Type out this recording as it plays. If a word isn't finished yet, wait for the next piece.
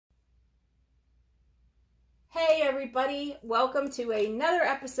Hey everybody, welcome to another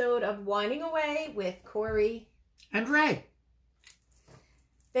episode of Winding Away with Corie and Ray.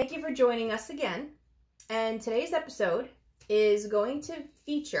 Thank you for joining us again. And today's episode is going to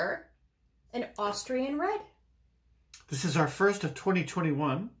feature an Austrian red. This is our first of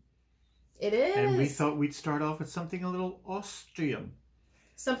 2021. It is. And we thought we'd start off with something a little Austrian.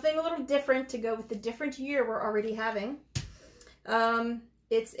 Something a little different to go with the different year we're already having.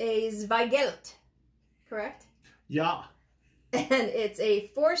 It's a Zweigelt. Correct? Yeah. And it's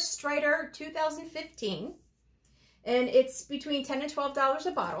a Forstreiter 2015. And it's between $10 and $12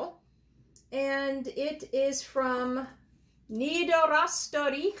 a bottle. And it is from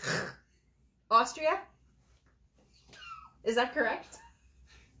Niederösterreich, Austria. Is that correct?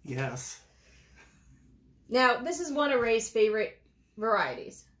 Yes. Now, this is one of Ray's favorite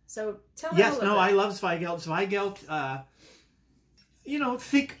varieties. So tell me a little bit. I love Zweigelt. Zweigelt, you know,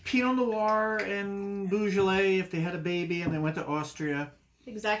 thick Pinot Noir and Beaujolais if they had a baby and they went to Austria.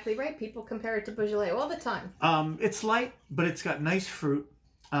 Exactly right. People compare it to Beaujolais all the time. It's light, but it's got nice fruit.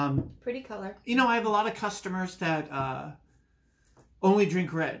 Pretty color. You know, I have a lot of customers that only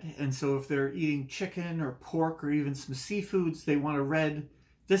drink red. And so if they're eating chicken or pork or even some seafoods, they want a red.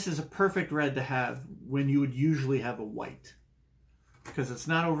 This is a perfect red to have when you would usually have a white. Because it's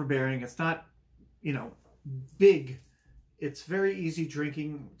not overbearing. It's not, you know, big. It's very easy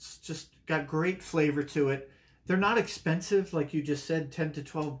drinking. It's just got great flavor to it. They're not expensive, like you just said, 10 to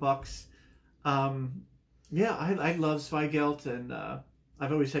 12 bucks. Yeah, I love Zweigelt, and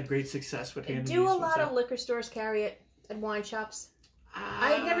I've always had great success with handing these ones out. Do a lot of liquor stores carry it at wine shops?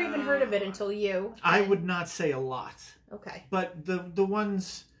 I had never even heard of it until you. I would not say a lot. Okay. But the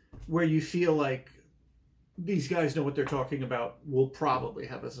ones where you feel like these guys know what they're talking about will probably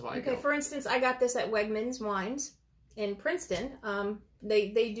have a Zweigelt. Okay, for instance, I got this at Wegmans Wines in Princeton.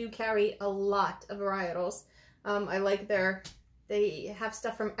 They do carry a lot of varietals. I like they have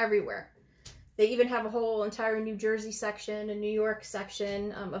stuff from everywhere. They even have a whole entire New Jersey section, a New York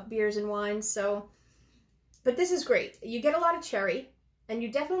section of beers and wines. So, but this is great. You get a lot of cherry, and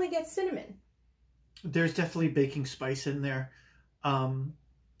you definitely get cinnamon. There's definitely baking spice in there.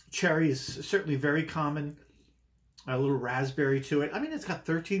 Cherry is certainly very common. A little raspberry to it. I mean, it's got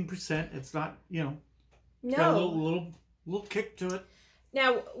 13%. It's not, you know, it's got a little kick to it.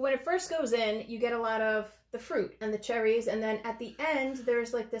 Now, when it first goes in, you get a lot of the fruit and the cherries, and then at the end,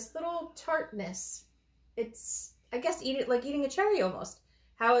 there's like this little tartness. It's, I guess, like eating a cherry almost.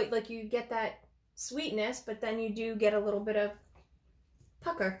 How it, like you get that sweetness, but then you do get a little bit of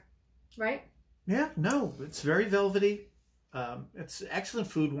pucker, right? Yeah, no, it's very velvety. It's excellent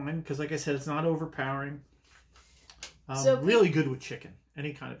food wine because, like I said, it's not overpowering. So really good with chicken.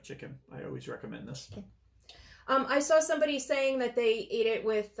 Any kind of chicken. I always recommend this. Okay. I saw somebody saying that they ate it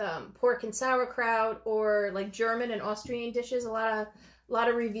with pork and sauerkraut or like German and Austrian dishes. A lot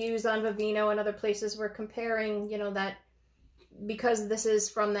of reviews on Vivino and other places were comparing, you know, that because this is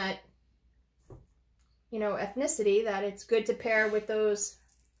from that, you know, ethnicity, that it's good to pair with those.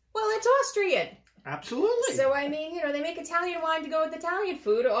 Well, it's Austrian. Absolutely. So, I mean, you know, they make Italian wine to go with Italian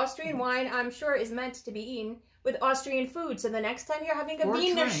food. Austrian wine, I'm sure, is meant to be eaten with Austrian food. So the next time you're having a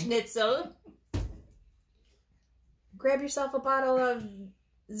Wiener Schnitzel, grab yourself a bottle of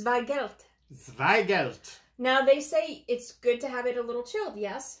Zweigelt. Zweigelt. Now, they say it's good to have it a little chilled,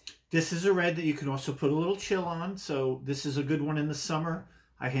 yes? This is a red that you can also put a little chill on. So this is a good one in the summer.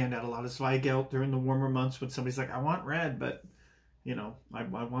 I hand out a lot of Zweigelt during the warmer months when somebody's like, I want red, but, you know, I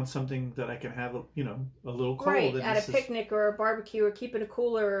want something that I can have, you know, a little cold. Right, and at a picnic or a barbecue or keep in a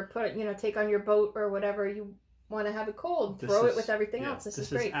cooler or put it, you know, take on your boat or whatever you want to have it cold. Throw it with everything else. This is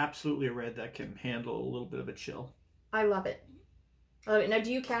great. This is absolutely a red that can handle a little bit of a chill. I love it. I love it. Now,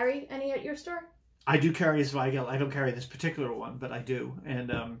 do you carry any at your store? I do carry a Zweigelt. I don't carry this particular one, but I do.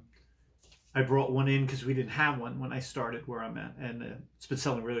 And I brought one in because we didn't have one when I started where I'm at. And it's been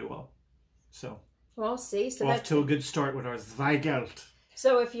selling really well. So, well, see. So off to a good start with our Zweigelt.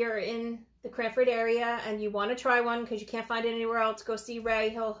 So if you're in the Cranford area and you want to try one because you can't find it anywhere else, go see Ray.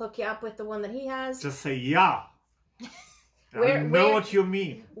 He'll hook you up with the one that he has. Just say, yeah. I know what you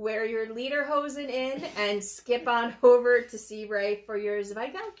mean. Wear your lederhosen in and skip on over to see Ray for your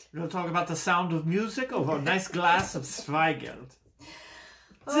Zweigelt. We're going to talk about the sound of music over a nice glass of Zweigelt.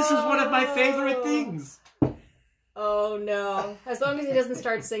 This is one of my favorite things. Oh, no. As long as he doesn't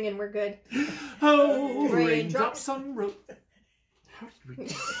start singing, we're good. Oh, raindrops on road. How did we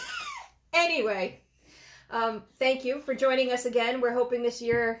do? Anyway, thank you for joining us again. We're hoping this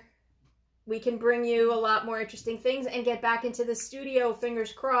year we can bring you a lot more interesting things and get back into the studio,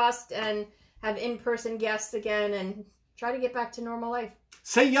 fingers crossed, and have in-person guests again and try to get back to normal life.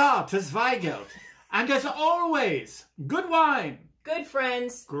 Say ja to Zweigelt. And as always, good wine. Good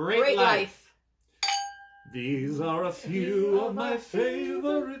friends. Great life. These are a few of my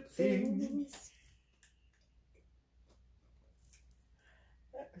favorite things.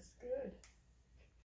 That was good.